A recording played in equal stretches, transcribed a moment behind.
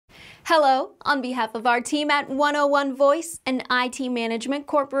Hello, on behalf of our team at 101 Voice, an IT Management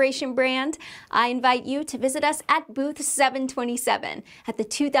Corporation brand, I invite you to visit us at booth 727 at the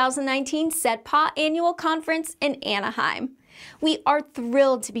 2019 CETPA Annual Conference in Anaheim. We are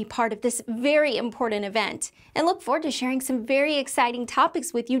thrilled to be part of this very important event and look forward to sharing some very exciting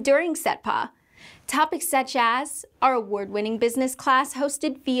topics with you during CETPA. Topics such as our award-winning business class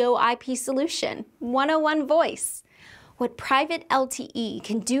hosted VoIP solution, 101 Voice, what Private LTE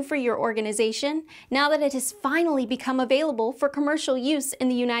can do for your organization now that it has finally become available for commercial use in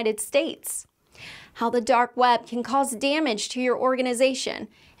the United States, how the dark web can cause damage to your organization,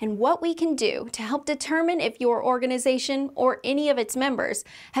 and what we can do to help determine if your organization or any of its members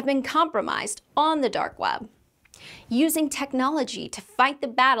have been compromised on the dark web, using technology to fight the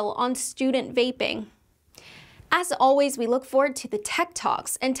battle on student vaping. As always, we look forward to the tech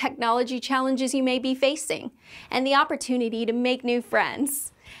talks and technology challenges you may be facing, and the opportunity to make new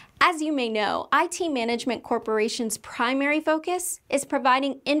friends. As you may know, IT Management Corporation's primary focus is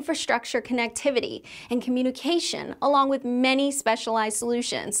providing infrastructure connectivity and communication along with many specialized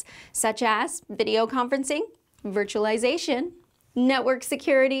solutions, such as video conferencing, virtualization, network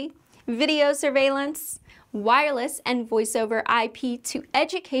security, video surveillance, wireless and voice over IP to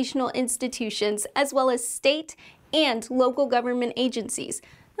educational institutions, as well as state and local government agencies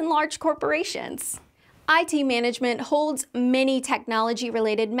and large corporations. IT Management holds many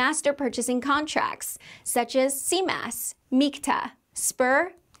technology-related master purchasing contracts, such as CMAS, MICTA,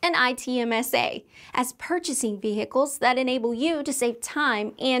 SPUR, and ITMSA, as purchasing vehicles that enable you to save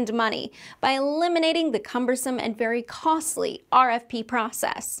time and money by eliminating the cumbersome and very costly RFP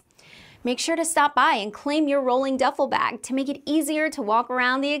process. Make sure to stop by and claim your rolling duffel bag to make it easier to walk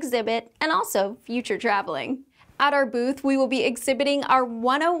around the exhibit and also future traveling. At our booth, we will be exhibiting our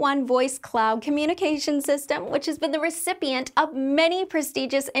 101 Voice Cloud Communication System, which has been the recipient of many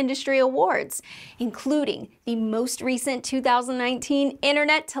prestigious industry awards, including the most recent 2019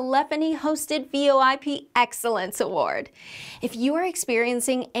 Internet Telephony Hosted VoIP Excellence Award. If you are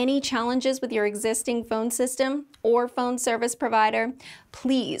experiencing any challenges with your existing phone system or phone service provider,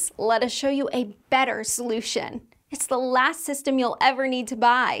 please let us show you a better solution. It's the last system you'll ever need to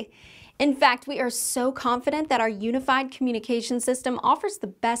buy. In fact, we are so confident that our unified communication system offers the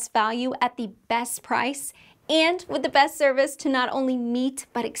best value at the best price and with the best service to not only meet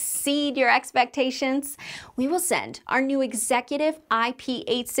but exceed your expectations. We will send our new executive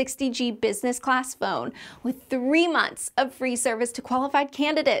IP860G business class phone with 3 months of free service to qualified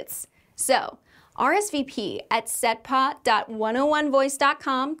candidates. So, RSVP at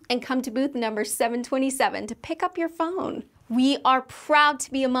cetpa.101voice.com and come to booth number 727 to pick up your phone. We are proud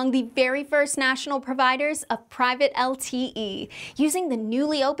to be among the very first national providers of Private LTE, using the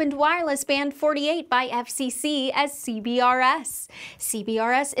newly opened wireless band 48 by FCC as CBRS.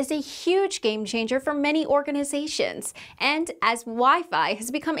 CBRS is a huge game changer for many organizations, and as Wi-Fi has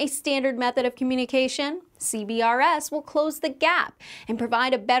become a standard method of communication, CBRS will close the gap and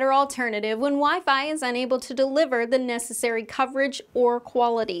provide a better alternative when Wi-Fi is unable to deliver the necessary coverage or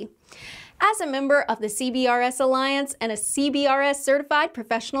quality. As a member of the CBRS Alliance and a CBRS certified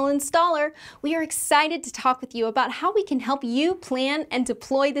professional installer, we are excited to talk with you about how we can help you plan and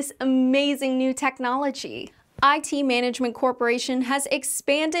deploy this amazing new technology. IT Management Corporation has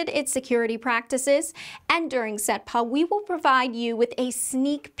expanded its security practices, and during CETPA, we will provide you with a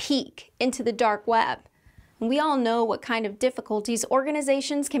sneak peek into the dark web. We all know what kind of difficulties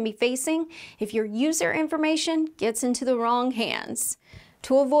organizations can be facing if your user information gets into the wrong hands.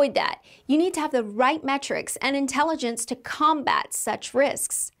 To avoid that, you need to have the right metrics and intelligence to combat such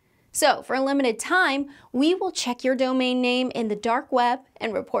risks. So, for a limited time, we will check your domain name in the dark web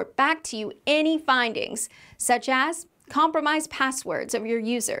and report back to you any findings, such as compromised passwords of your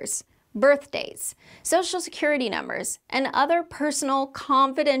users, birthdays, social security numbers, and other personal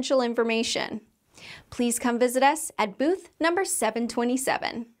confidential information. Please come visit us at booth number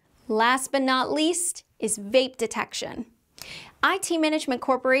 727. Last but not least is Vape Detection. IT Management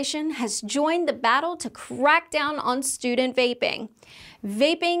Corporation has joined the battle to crack down on student vaping.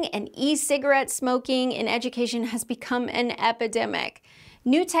 Vaping and e-cigarette smoking in education has become an epidemic.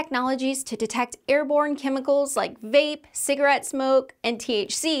 New technologies to detect airborne chemicals like vape, cigarette smoke, and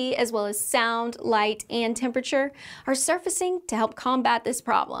THC, as well as sound, light, and temperature, are surfacing to help combat this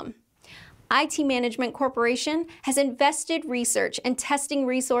problem. IT Management Corporation has invested research and testing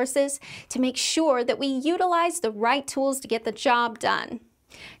resources to make sure that we utilize the right tools to get the job done.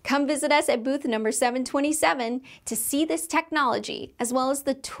 Come visit us at booth number 727 to see this technology, as well as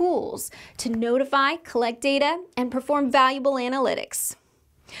the tools to notify, collect data, and perform valuable analytics.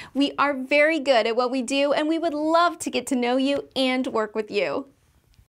 We are very good at what we do, and we would love to get to know you and work with you.